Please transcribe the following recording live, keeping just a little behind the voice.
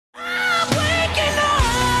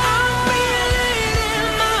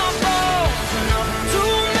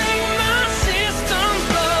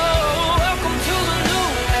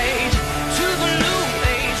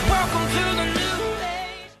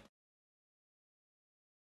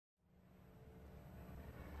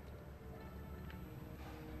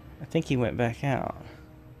think he went back out.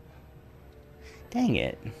 Dang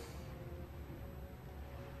it.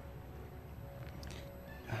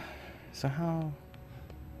 So how...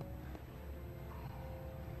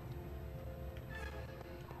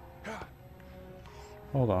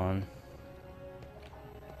 Hold on.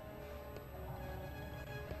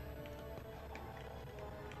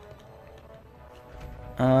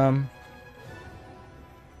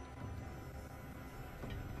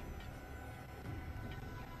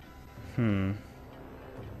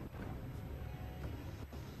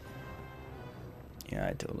 Yeah,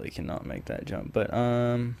 I totally cannot make that jump, but,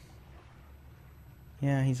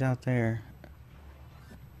 yeah, he's out there.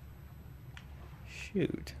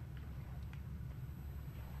 Shoot.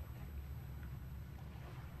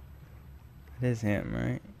 It is him,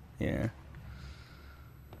 right? Yeah.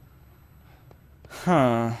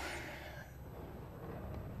 Huh.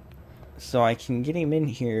 So I can get him in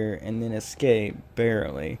here and then escape,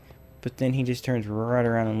 barely. But then he just turns right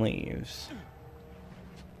around and leaves.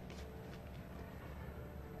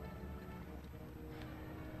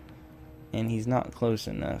 And he's not close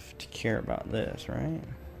enough to care about this, right?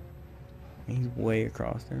 He's way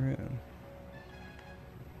across the room.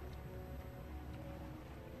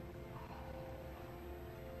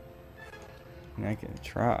 I mean, I could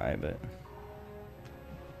try, but...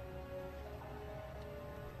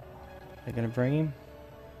 They're gonna bring him?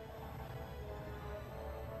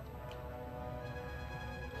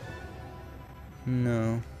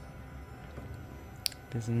 No.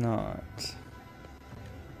 Does not.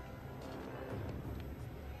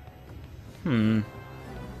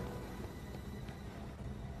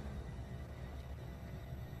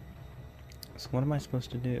 So what am I supposed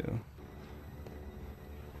to do?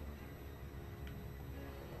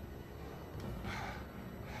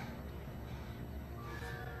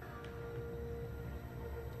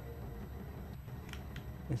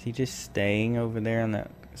 Is he just staying over there on that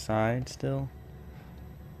side still?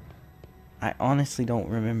 I honestly don't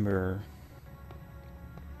remember.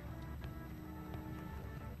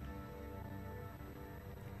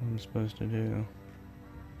 What I'm supposed to do.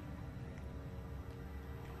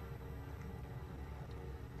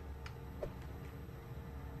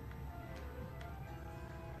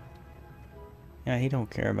 Yeah, he don't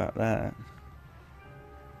care about that.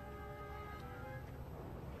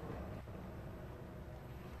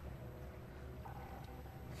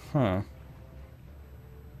 Huh.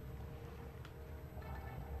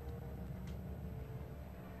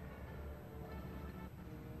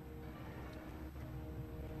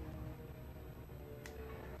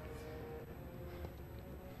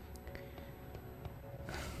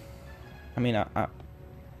 I mean, I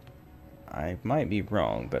might be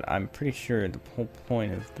wrong, but I'm pretty sure the whole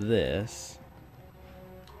point of this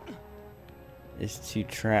is to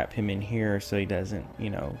trap him in here so he doesn't, you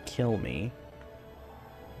know, kill me.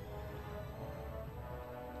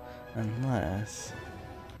 Unless...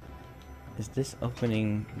 Is this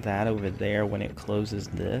opening that over there when it closes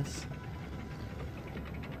this?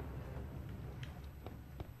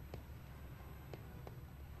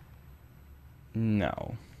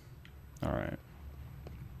 No. Alright.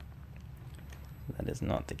 That is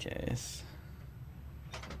not the case.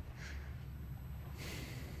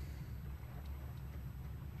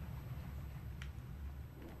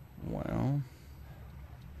 Well...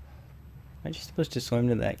 Am I just supposed to swim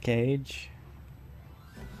to that cage?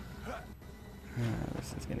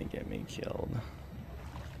 This is gonna get me killed.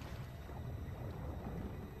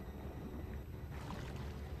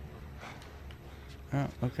 Oh,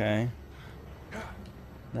 okay.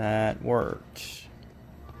 That worked.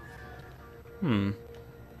 No,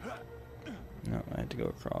 I had to go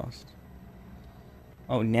across.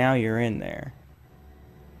 Oh, now you're in there.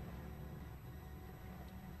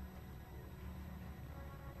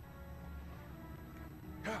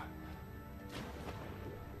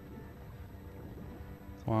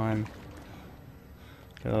 Climb.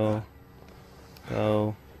 Go.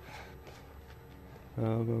 Go.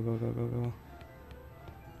 Go, go, go, go, go, go.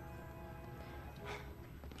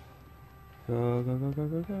 Go, go, go, go,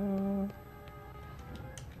 go, go.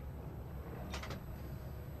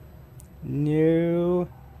 No.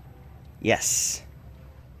 Yes.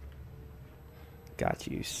 Got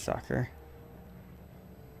you, sucker.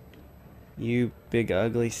 You big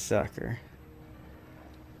ugly sucker.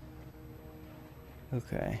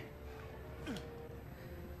 Okay.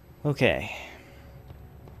 Okay.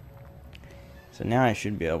 So now I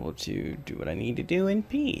should be able to do what I need to do in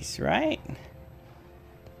peace, right?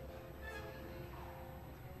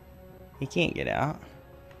 He can't get out.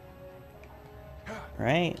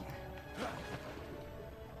 Right?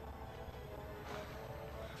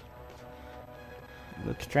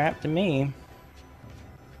 Looks trapped to me.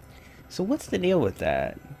 So what's the deal with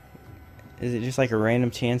that? Is it just like a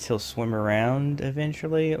random chance he'll swim around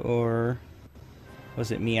eventually, or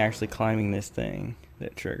was it me actually climbing this thing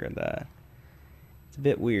that triggered that? It's a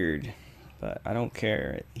bit weird, but I don't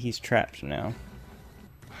care. He's trapped now.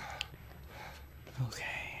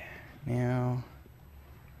 Okay, now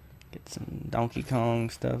get some Donkey Kong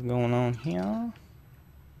stuff going on here.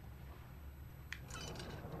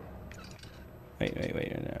 Wait,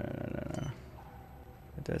 no.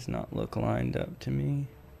 It does not look lined up to me.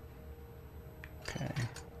 Okay,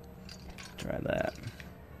 try that.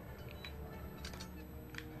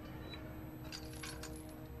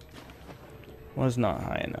 Was not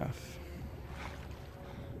high enough.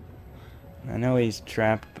 I know he's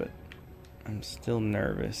trapped, but I'm still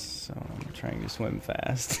nervous, so I'm trying to swim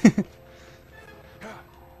fast.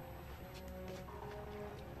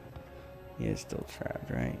 He is still trapped,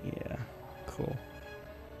 right? Yeah, cool.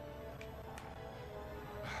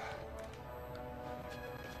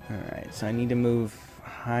 Alright, so I need to move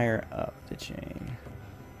higher up the chain.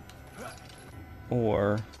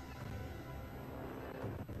 Or...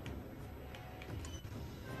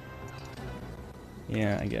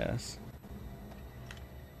 yeah, I guess.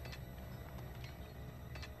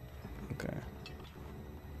 Okay.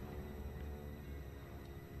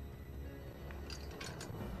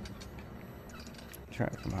 Try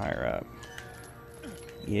it from higher up.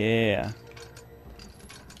 Yeah.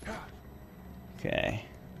 Okay.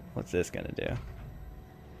 What's this gonna do?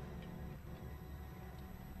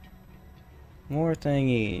 More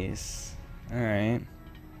thingies. Alright.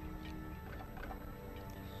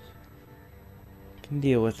 Can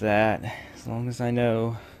deal with that. As long as I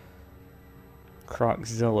know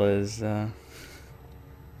Croczilla is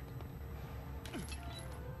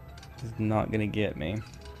not gonna get me.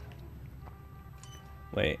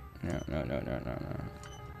 Wait. No.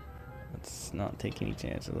 Let's not take any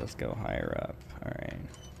chances. Let's go higher up. Alright.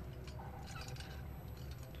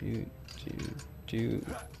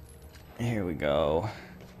 Here we go.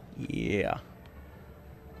 Yeah.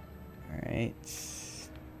 Alright.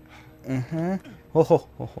 Oh.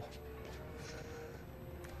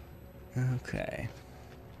 Okay.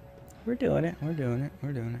 We're doing it.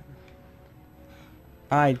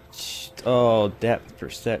 Oh, depth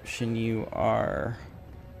perception, you are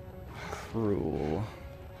cruel.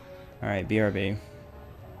 Alright, BRB.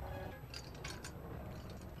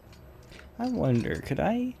 I wonder, could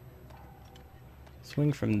I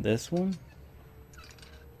swing from this one?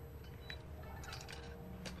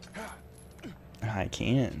 I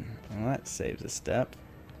can. Well, that saves a step.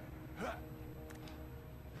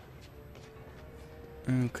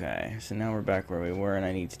 Okay, so now we're back where we were, and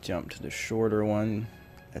I need to jump to the shorter one.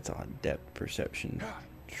 That's a depth perception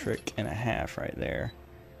trick and a half right there.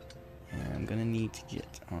 And I'm gonna need to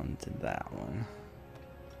get onto that one.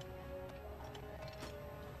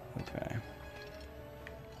 Okay.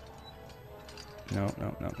 Nope.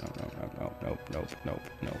 There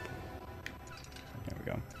we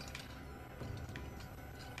go.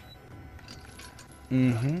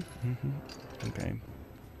 Okay.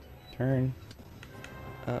 Turn.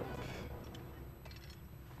 Up.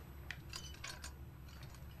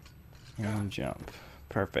 And jump.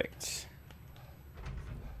 Perfect.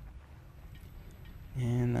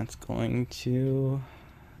 And that's going to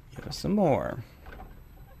give us some more.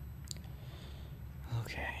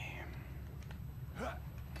 Okay.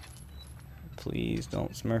 Please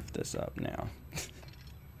don't smurf this up now.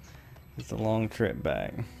 It's a long trip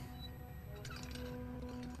back.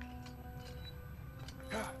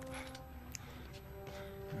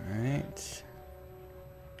 Alright.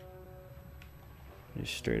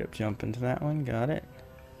 Just straight up jump into that one. Got it.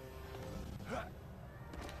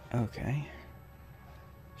 Okay.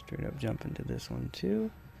 Straight up jump into this one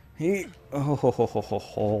too. Hey.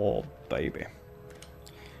 Oh, baby.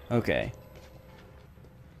 Okay.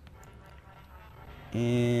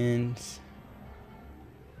 And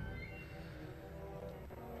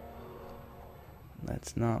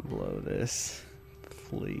let's not blow this,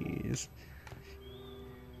 please.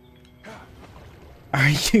 Are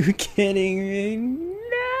you kidding me?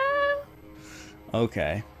 No.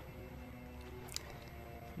 Okay.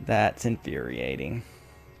 That's infuriating.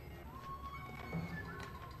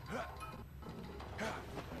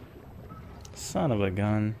 Son of a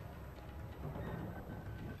gun.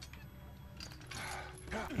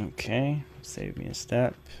 Okay, save me a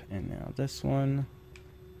step. And now this one.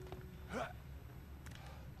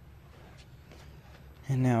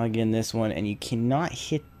 And now again this one, and you cannot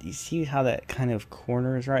hit, you see how that kind of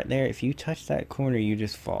corner is right there? If you touch that corner, you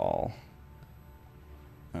just fall.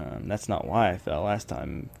 That's not why I fell last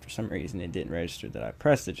time. For some reason it didn't register that I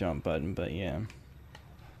pressed the jump button, but yeah.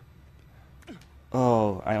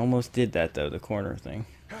 Oh, I almost did that though, the corner thing.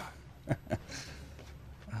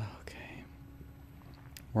 Okay.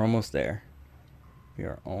 We're almost there. We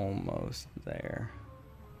are almost there.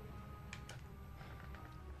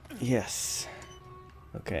 Yes.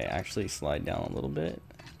 Okay, actually slide down a little bit.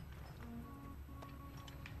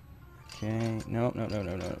 Okay, no.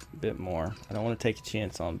 A bit more. I don't want to take a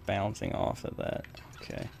chance on bouncing off of that.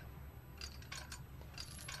 Okay.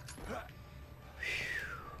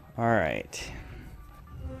 Alright.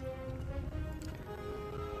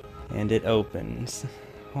 And it opens.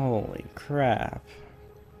 Holy crap.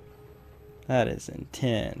 That is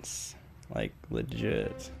intense. Like,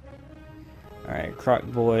 legit. Alright, Croc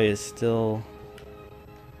Boy is still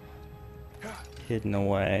hidden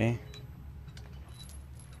away.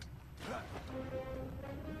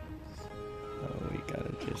 So we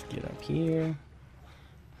gotta just get up here.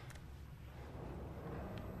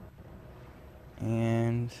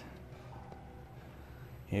 And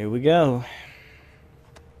here we go.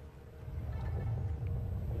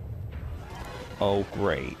 Oh,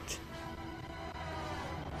 great.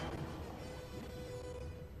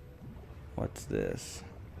 What's this?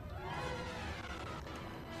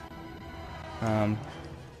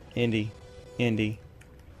 Indy.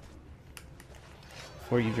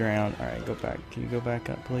 Before you drown. Alright, go back. Can you go back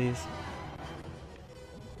up, please?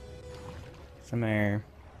 Some air.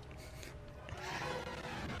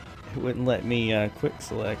 It wouldn't let me quick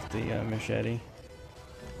select the machete.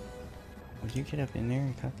 Would you get up in there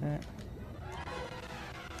and cut that?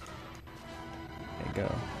 There you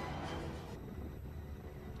go.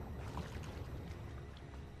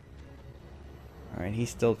 Alright, he's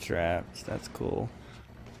still trapped. That's cool.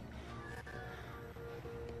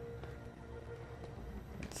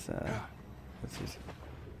 Let's just...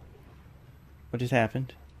 What just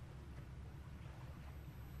happened?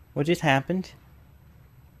 What just happened?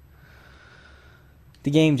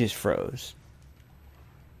 The game just froze.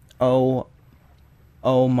 Oh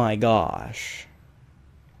my gosh.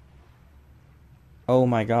 Oh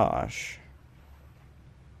my gosh.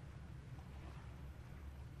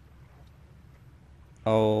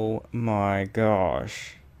 Oh my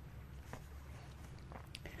gosh.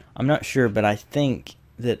 I'm not sure, but I think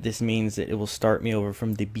that this means that it will start me over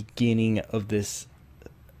from the beginning of this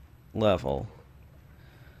level.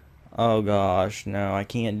 Oh gosh, no, I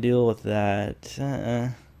can't deal with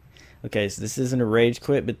that. Okay, so this isn't a rage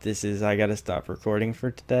quit, but this is I gotta stop recording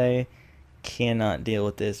for today. Cannot deal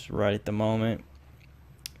with this right at the moment.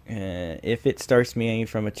 If it starts me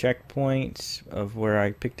from a checkpoint of where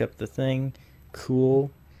I picked up the thing,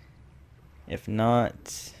 cool. If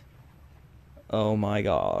not, oh my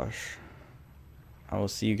gosh. I will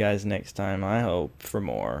see you guys next time, I hope, for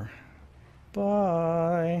more.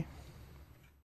 Bye.